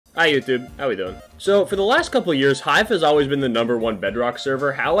Hi YouTube, how we doing? So, for the last couple of years, Hive has always been the #1 Bedrock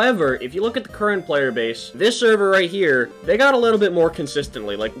server. However, if you look at the current player base, this server right here, they got a little bit more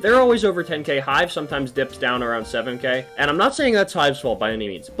consistently. Like, they're always over 10k. Hive sometimes dips down around 7k. And I'm not saying that's Hive's fault by any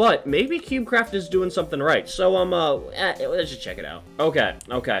means, but maybe Cubecraft is doing something right. So, let's just check it out. Okay,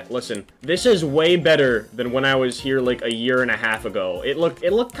 listen. This is way better than when I was here like a year and a half ago. It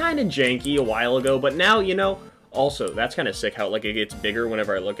looked kind of janky a while ago, but now, you know, also, that's kind of sick how, like, it gets bigger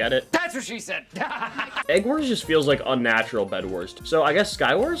whenever I look at it. That's what she said! Egg Wars just feels like unnatural Bed Wars. So, I guess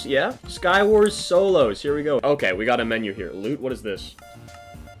Sky Wars? Yeah. Sky Wars solos. Here we go. Okay, we got a menu here. Loot, what is this?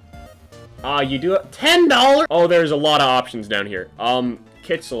 You do it. $10? Oh, there's a lot of options down here.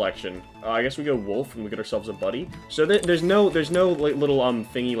 Kit selection. I guess we go wolf and we get ourselves a buddy. So, there's no, like, little,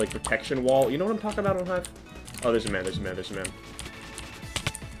 thingy, like, protection wall. You know what I'm talking about on Hive? Oh, there's a man.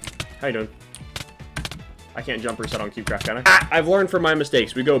 How you doing? I can't jump reset on Cubecraft, can I? I've learned from my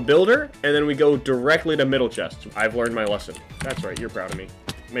mistakes. We go builder, and then we go directly to middle chest. I've learned my lesson. That's right, you're proud of me.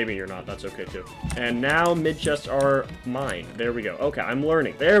 Maybe you're not, that's okay too. And now mid chests are mine. There we go. Okay, I'm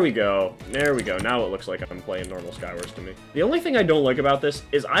learning. There we go. Now it looks like I'm playing normal Skywars to me. The only thing I don't like about this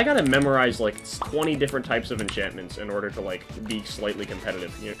is I gotta memorize like 20 different types of enchantments in order to like be slightly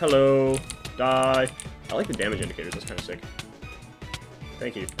competitive. You know, hello, die. I like the damage indicators, that's kind of sick.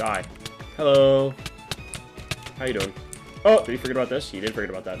 Thank you, die. Hello. How you doing? Oh, did you forget about this? You did forget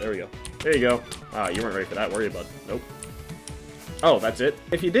about that. There we go. There you go. You weren't ready for that, were you, bud? Nope. Oh, that's it?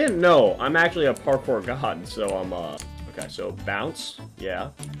 If you didn't know, I'm actually a parkour god, so okay, so bounce. Yeah.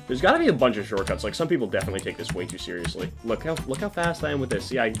 There's gotta be a bunch of shortcuts. Like, some people definitely take this way too seriously. Look how fast I am with this.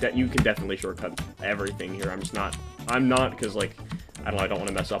 See, you can definitely shortcut everything here. I'm not, because, like, I don't want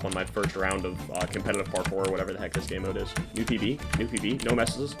to mess up on my first round of competitive parkour or whatever the heck this game mode is. New PB, no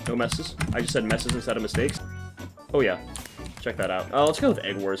messes. I just said messes instead of mistakes. Oh yeah, check that out. Let's go with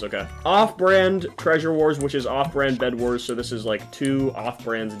Egg Wars, okay. Off-brand Treasure Wars, which is off-brand Bed Wars, so this is like 2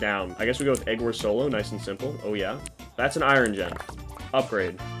 off-brands down. I guess we go with Egg Wars solo, nice and simple. Oh yeah. That's an iron gen.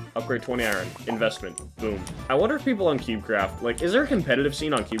 Upgrade 20 iron. Investment. Boom. I wonder if people on Cubecraft, like, is there a competitive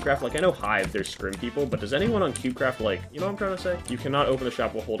scene on Cubecraft? Like, I know Hive, there's scrim people, but does anyone on Cubecraft, like, you know what I'm trying to say? You cannot open the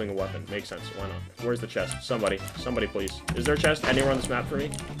shop while holding a weapon. Makes sense. Why not? Where's the chest? Somebody please. Is there a chest anywhere on this map for me?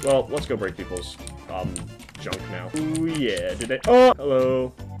 Well, let's go break people's, junk now. Ooh, yeah. Did they? Oh,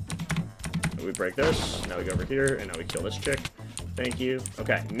 hello. We break this. Now we go over here, and now we kill this chick. Thank you.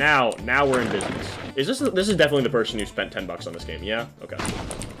 Okay, now we're in business. This is definitely the person who spent 10 bucks on this game, yeah? Okay.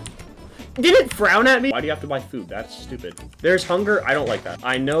 Did it frown at me? Why do you have to buy food? That's stupid. There's hunger. I don't like that.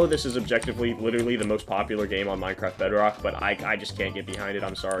 I know this is objectively literally the most popular game on Minecraft Bedrock, but I just can't get behind it.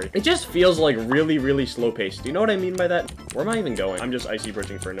 I'm sorry. It just feels like really, really slow paced. Do you know what I mean by that? Where am I even going? I'm just icy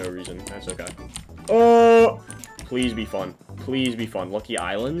bridging for no reason. That's okay. Oh! Please be fun. Please be fun. Lucky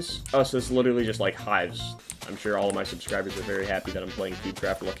Islands? Oh, so it's literally just like hives. I'm sure all of my subscribers are very happy that I'm playing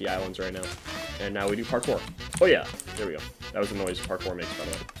Cubecraft Lucky Islands right now. And now we do parkour. Oh yeah, there we go. That was the noise parkour makes, by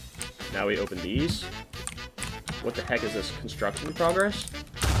the way. Now we open these. What the heck is this? Construction progress?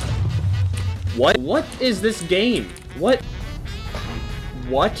 What is this game? What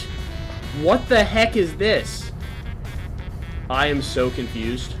the heck is this? I am so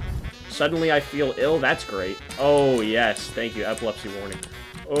confused. Suddenly I feel ill. That's great. Oh, yes. Thank you. Epilepsy warning.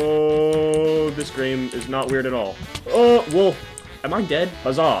 Oh, this game is not weird at all. Oh, wolf. Am I dead?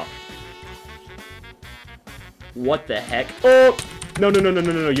 Huzzah. What the heck? Oh! No, you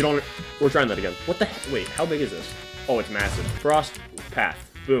don't... We're trying that again. What the heck? Wait, how big is this? Oh, it's massive. Frost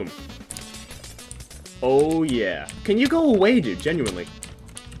path. Boom. Oh, yeah. Can you go away, dude? Genuinely.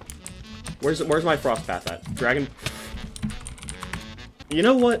 Where's my frost path at? Dragon... You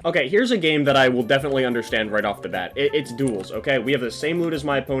know what? Okay, here's a game that I will definitely understand right off the bat. It's duels, okay? We have the same loot as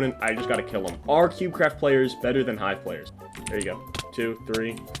my opponent. I just gotta kill him. Are Cubecraft players better than Hive players? There you go. 2,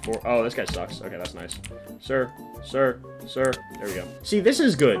 3, 4. Oh, this guy sucks. Okay, that's nice. Sir. There we go. See, this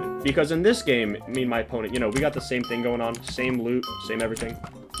is good, because in this game, me and my opponent, you know, we got the same thing going on. Same loot, same everything.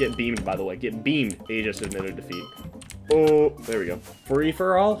 Get beamed, by the way. Get beamed. He just admitted defeat. Oh, there we go.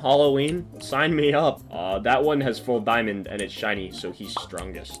 Free-for-all? Halloween? Sign me up. That one has full diamond, and it's shiny, so he's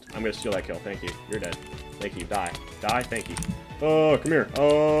strongest. I'm gonna steal that kill. Thank you. You're dead. Thank you. Die. Thank you. Oh, come here.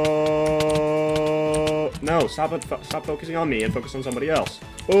 Oh, no. Stop focusing on me and focus on somebody else.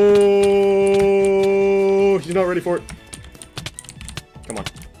 Oh, he's not ready for it. Come on.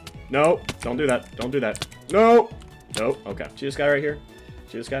 No, don't do that. Don't do that. No. Okay. See this guy right here?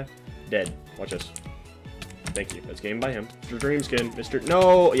 See this guy? Dead. Watch this. Thank you. That's game by him. Mr. Dreamskin.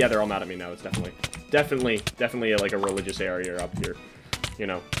 No. Yeah, they're all mad at me now. It's definitely like a religious area up here. You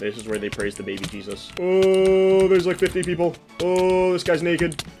know, this is where they praise the baby Jesus. Oh, there's like 50 people. Oh, this guy's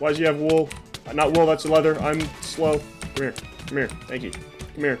naked. Why does he have wool? Not wool, that's leather. I'm slow. Come here. Come here. Thank you.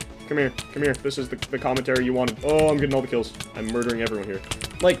 Come here. Come here. Come here. This is the commentary you wanted. Oh, I'm getting all the kills. I'm murdering everyone here.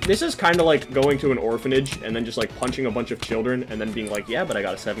 Like, this is kind of like going to an orphanage and then just like punching a bunch of children and then being like, yeah, but I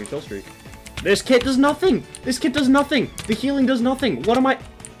got a 7-kill streak. This kit does nothing! This kit does nothing! The healing does nothing! What am I...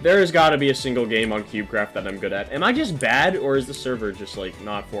 There has got to be a single game on Cubecraft that I'm good at. Am I just bad, or is the server just, like,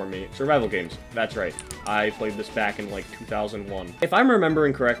 not for me? Survival games. That's right. I played this back in, like, 2001. If I'm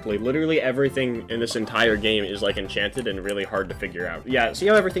remembering correctly, literally everything in this entire game is, like, enchanted and really hard to figure out. Yeah, see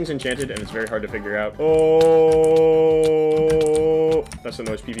how everything's enchanted and it's very hard to figure out? Oh... That's the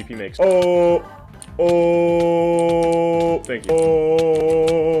noise PvP makes. Oh... Oh... Thank you.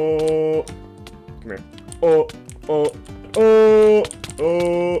 Oh... Come here. Oh... Oh... Oh...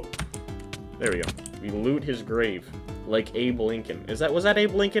 Oh, there we go. We loot his grave like Abe Lincoln. Was that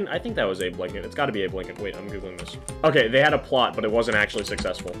Abe Lincoln? I think that was Abe Lincoln. It's got to be Abe Lincoln. Wait, I'm Googling this. Okay, they had a plot, but it wasn't actually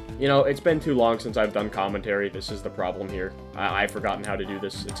successful. You know, it's been too long since I've done commentary. This is the problem here. I've forgotten how to do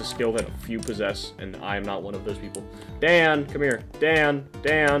this. It's a skill that few possess, and I am not one of those people. Dan, come here. Dan,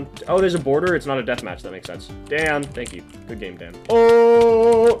 Dan. Oh, there's a border. It's not a deathmatch. That makes sense. Dan, thank you. Good game, Dan.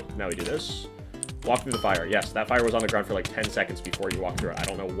 Oh, now we do this. Walk through the fire. Yes, that fire was on the ground for like 10 seconds before you walk through it. I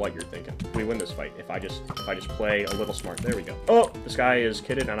don't know what you're thinking. We win this fight if I just play a little smart. There we go. Oh, this guy is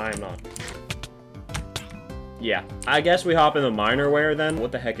kitted and I am not. Yeah, I guess we hop in the miner wear then.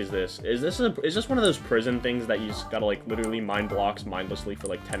 What the heck is this? Is this one of those prison things that you just gotta like literally mine blocks mindlessly for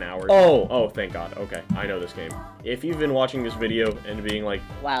like 10 hours? Oh, thank God. Okay, I know this game. If you've been watching this video and being like,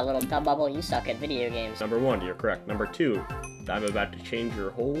 wow, little dumb bubble, you suck at video games. Number 1, you're correct. Number 2, I'm about to change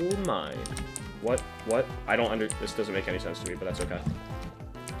your whole mind. What? I don't this doesn't make any sense to me, but that's okay.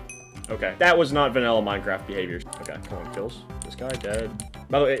 Okay. That was not vanilla Minecraft behavior. Okay, come on, kills. This guy dead.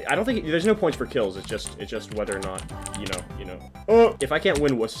 By the way, I don't think there's no points for kills. It's just whether or not, you know. Oh! If I can't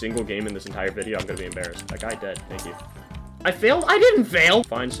win a single game in this entire video, I'm gonna be embarrassed. That guy dead. Thank you. I failed? I didn't fail!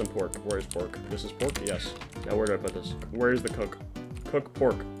 Find some pork. Where's pork? This is pork? Yes. Now where do I put this? Where's the cook? Cook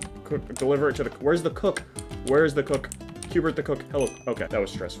pork. Cook. Deliver it to the... Where's the cook? Where's the cook? Hubert the cook. Hello. Okay, that was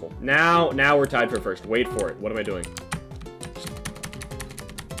stressful. Now we're tied for first. Wait for it. What am I doing?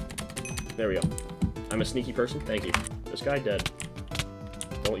 There we go. I'm a sneaky person. Thank you. This guy dead.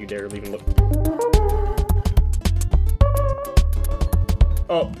 Don't you dare leave and look.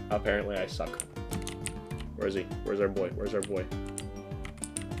 Oh, apparently I suck. Where is he? Where's our boy? Where's our boy?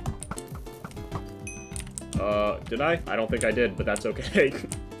 Did I? I don't think I did, but that's okay.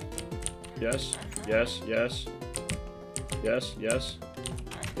 Yes. Yes. Yes. Yes, yes,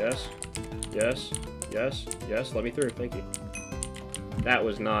 yes, yes, yes, yes, let me through, thank you. That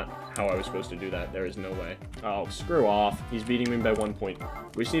was not how I was supposed to do that, there is no way. Oh, screw off, he's beating me by 1 point.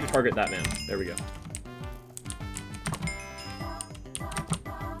 We just need to target that man, there we go.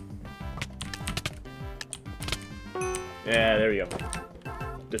 Yeah, there we go.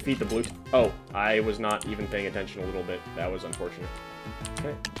 Defeat the blue. Oh, I was not even paying attention a little bit, that was unfortunate.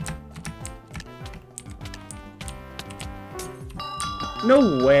 Okay.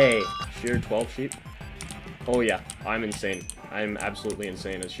 No way! Sheared 12 sheep? Oh yeah, I'm insane. I'm absolutely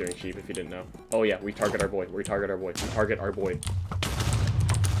insane at shearing sheep, if you didn't know. Oh yeah, we target our boy. We target our boy. We target our boy.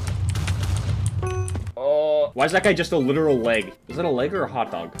 Oh, why is that guy just a literal leg? Is that a leg or a hot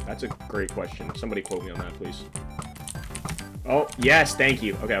dog? That's a great question. Somebody quote me on that, please. Oh, yes, thank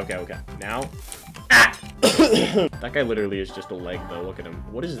you. Okay, okay, okay. Now... Ah! That guy literally is just a leg, though. Look at him.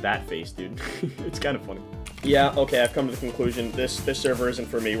 What is that face, dude? It's kind of funny. Yeah, okay, I've come to the conclusion. This server isn't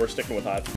for me. We're sticking with Hive.